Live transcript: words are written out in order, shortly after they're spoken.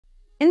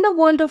In the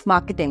world of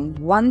marketing,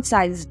 one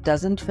size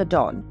doesn't fit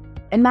all.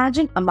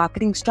 Imagine a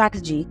marketing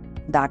strategy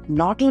that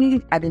not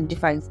only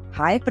identifies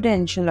high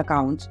potential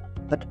accounts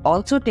but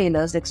also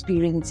tailors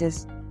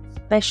experiences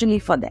specially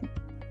for them.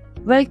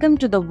 Welcome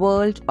to the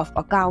world of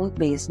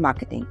account-based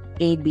marketing,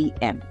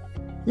 ABM.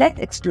 Let's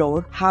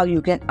explore how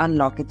you can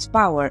unlock its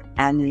power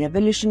and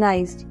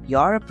revolutionize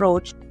your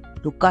approach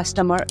to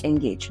customer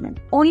engagement.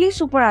 Only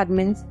super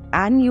admins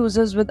and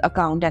users with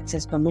account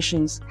access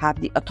permissions have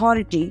the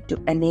authority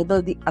to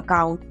enable the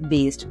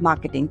account-based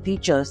marketing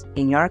features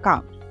in your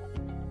account.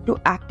 To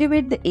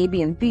activate the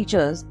ABM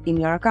features in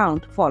your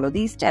account, follow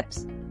these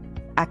steps.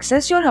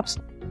 Access your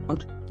HubSpot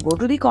account, go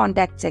to the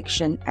contact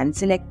section and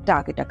select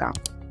target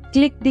account.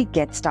 Click the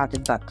Get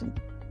Started button.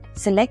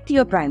 Select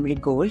your primary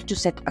goal to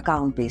set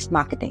account-based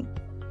marketing.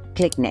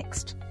 Click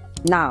Next.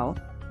 Now,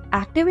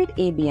 activate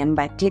ABM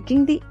by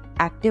clicking the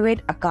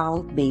Activate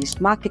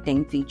Account-Based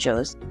Marketing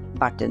Features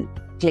button.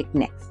 Click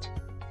Next.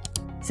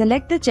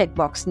 Select the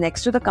checkbox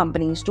next to the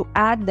companies to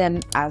add them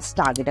as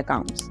target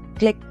accounts.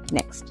 Click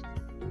Next.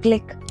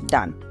 Click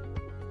Done.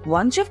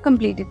 Once you've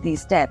completed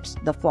these steps,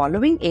 the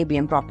following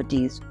ABM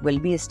properties will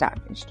be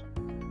established.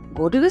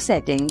 Go to the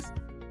settings,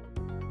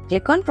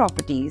 click on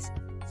Properties,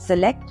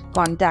 select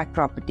Contact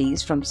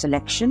Properties from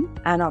Selection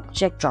and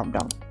Object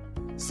dropdown.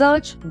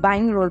 Search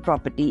Buying Role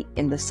Property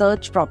in the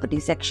Search Property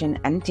section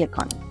and click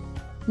on it.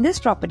 This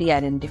property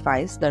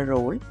identifies the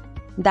role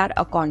that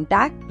a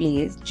contact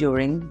plays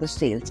during the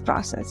sales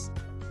process.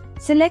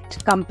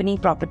 Select Company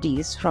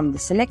Properties from the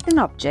Select an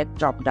Object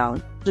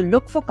dropdown to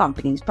look for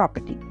company's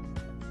property.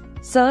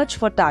 Search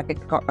for Target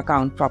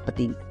Account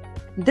Property.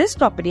 This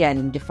property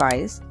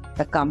identifies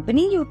the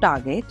company you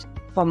target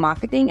for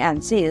marketing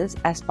and sales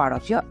as part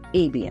of your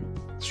ABM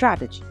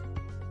strategy.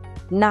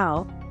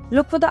 Now,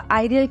 look for the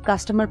Ideal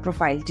Customer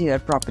Profile tier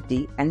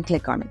property and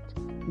click on it.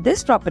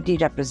 This property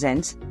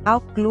represents how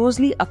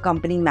closely a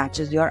company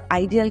matches your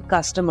ideal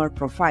customer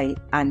profile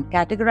and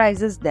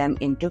categorizes them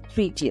into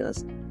 3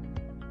 tiers.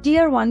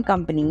 Tier 1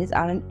 companies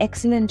are an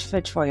excellent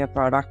fit for your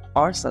product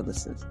or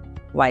services,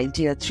 while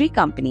Tier 3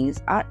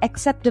 companies are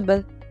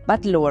acceptable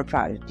but lower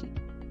priority.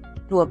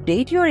 To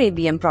update your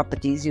ABM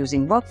properties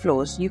using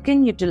workflows, you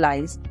can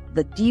utilize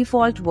the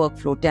default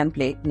workflow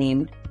template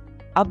named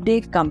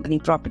Update Company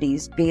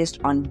Properties based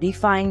on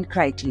defined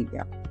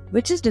criteria,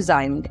 which is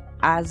designed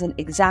as an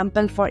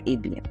example for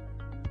ABM.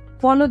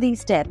 Follow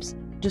these steps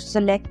to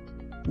select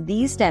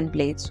these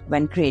templates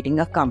when creating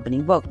a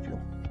company workflow.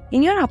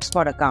 In your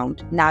HubSpot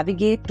account,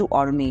 navigate to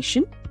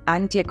Automation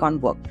and click on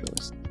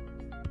Workflows.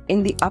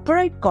 In the upper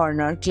right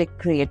corner, click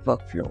Create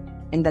Workflow.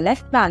 In the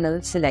left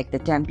panel, select the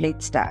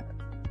Templates tab.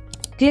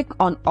 Click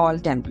on All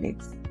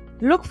Templates.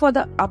 Look for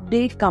the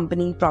Update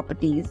Company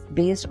Properties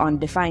based on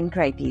defined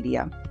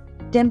criteria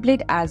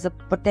template as a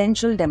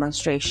potential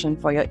demonstration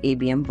for your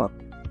ABM work.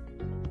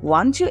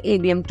 Once your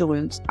ABM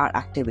tools are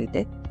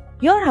activated,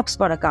 your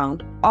HubSpot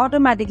account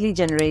automatically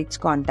generates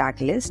contact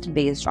lists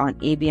based on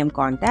ABM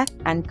contact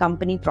and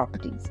company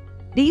properties.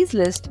 These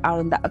lists are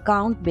in the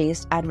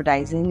account-based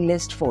advertising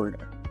list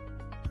folder.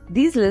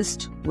 These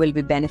lists will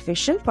be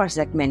beneficial for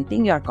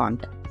segmenting your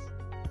contacts.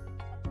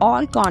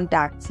 All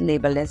contacts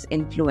labeled as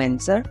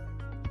influencer,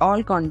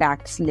 all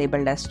contacts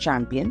labeled as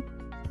champion,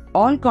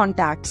 all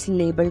contacts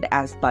labeled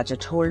as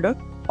budget holder,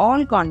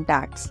 all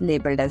contacts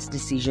labeled as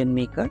decision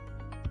maker,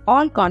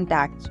 all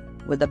contacts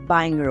with a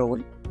buying role,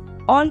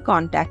 all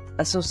contacts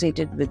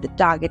associated with the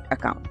target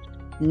account.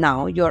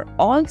 Now you're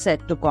all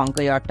set to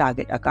conquer your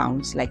target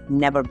accounts like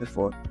never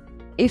before.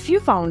 If you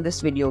found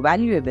this video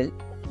valuable,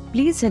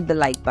 please hit the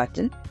like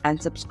button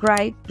and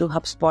subscribe to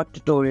HubSpot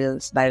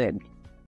Tutorials by Remy.